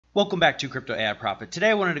Welcome back to Crypto AI Profit. Today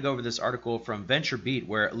I wanted to go over this article from VentureBeat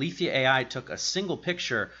where Alethea.AI took a single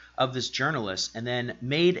picture of this journalist and then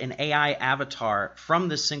made an AI avatar from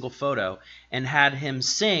this single photo and had him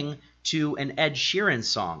sing to an Ed Sheeran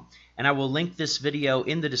song. And I will link this video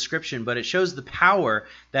in the description, but it shows the power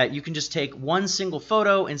that you can just take one single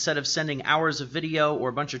photo instead of sending hours of video or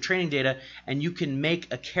a bunch of training data, and you can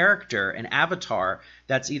make a character, an avatar,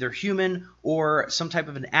 that's either human or some type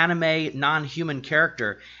of an anime non-human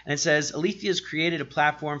character. And it says, Alethea has created a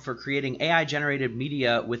platform for creating AI-generated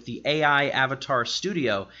media with the AI Avatar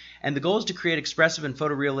Studio. And the goal is to create expressive and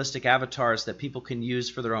photorealistic avatars that people can use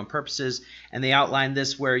for their own purposes. And they outline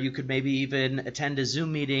this where you could maybe even attend a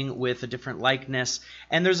Zoom meeting with a different likeness.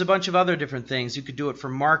 And there's a bunch of other different things. You could do it for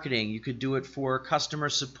marketing. You could do it for customer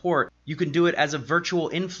support. You can do it as a virtual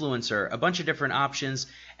influencer, a bunch of different options.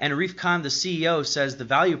 And Arif Khan, the CEO, says the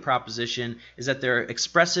value proposition is that they're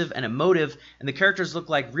expressive and emotive, and the characters look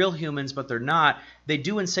like real humans, but they're not. They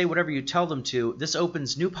do and say whatever you tell them to. This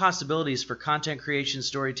opens new possibilities for content creation,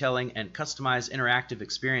 storytelling, and customized interactive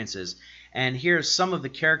experiences. And here's some of the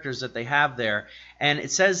characters that they have there. And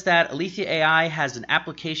it says that Alethea.AI has an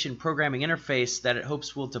application programming interface that it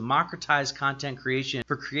hopes will democratize content creation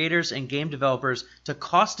for creators and game developers to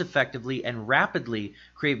cost-effectively and rapidly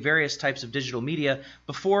create various types of digital media.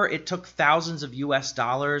 Before, it took thousands of US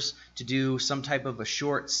dollars to do some type of a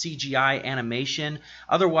short CGI animation.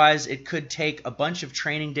 Otherwise, it could take a bunch of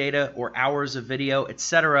training data or hours of video,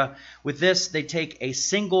 etc. With this, they take a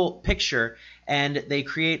single picture and they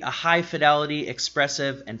create a high-fidelity,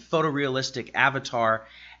 expressive, and photorealistic avatar.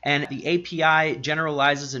 And the API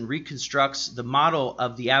generalizes and reconstructs the model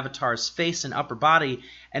of the avatar's face and upper body.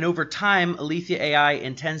 And over time, Alethea.AI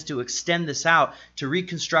intends to extend this out to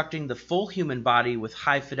reconstructing the full human body with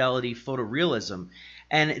high-fidelity photorealism.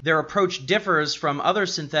 And their approach differs from other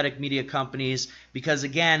synthetic media companies because,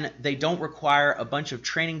 again, they don't require a bunch of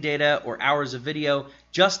training data or hours of video,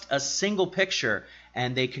 just a single picture,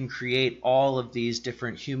 and they can create all of these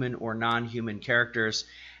different human or non-human characters.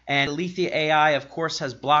 And Alethea.AI, of course,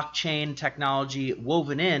 has blockchain technology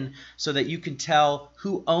woven in so that you can tell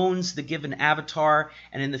who owns the given avatar,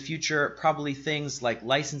 and in the future, probably things like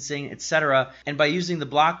licensing, etc. And by using the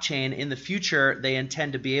blockchain, in the future, they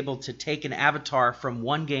intend to be able to take an avatar from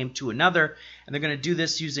one game to another, and they're going to do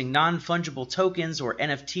this using non-fungible tokens or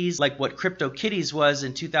NFTs, like what CryptoKitties was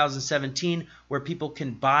in 2017, where people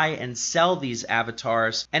can buy and sell these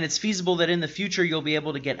avatars. And it's feasible that in the future, you'll be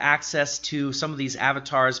able to get access to some of these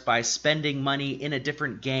avatars by spending money in a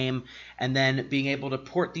different game and then being able to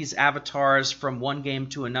port these avatars from one game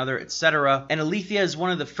to another, etc. And Alethea is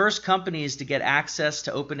one of the first companies to get access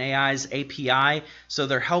to OpenAI's API, so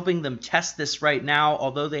they're helping them test this right now.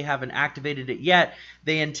 Although they haven't activated it yet,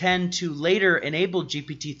 they intend to later enable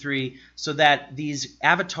GPT-3 so that these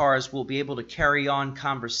avatars will be able to carry on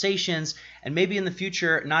conversations and maybe in the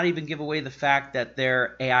future not even give away the fact that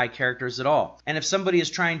they're AI characters at all. And if somebody is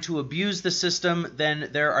trying to abuse the system, then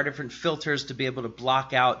there are different filters to be able to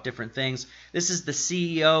block out different things. This is the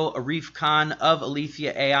CEO, Arif Khan, of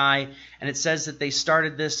Alethea.AI, and it says that they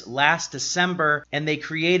started this last December, and they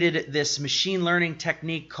created this machine learning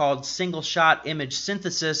technique called single-shot image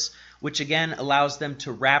synthesis, which again allows them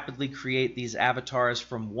to rapidly create these avatars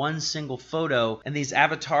from one single photo. And these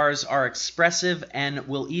avatars are expressive and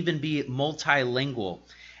will even be multilingual.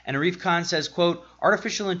 And Arif Khan says, quote,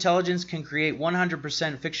 artificial intelligence can create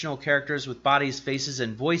 100% fictional characters with bodies, faces,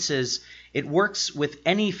 and voices. It works with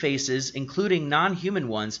any faces, including non-human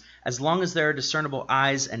ones, as long as there are discernible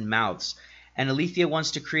eyes and mouths. And Alethea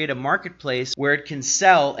wants to create a marketplace where it can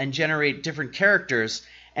sell and generate different characters.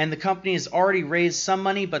 And the company has already raised some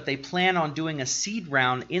money, but they plan on doing a seed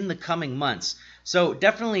round in the coming months. So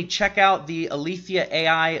definitely check out the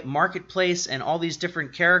Alethea.AI marketplace and all these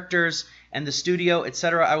different characters and the studio,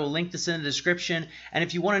 etc. I will link this in the description. And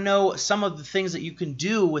if you want to know some of the things that you can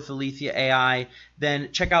do with Alethea.AI,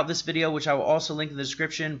 then check out this video, which I will also link in the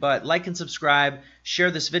description. But like and subscribe, share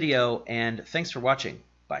this video, and thanks for watching.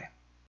 Bye.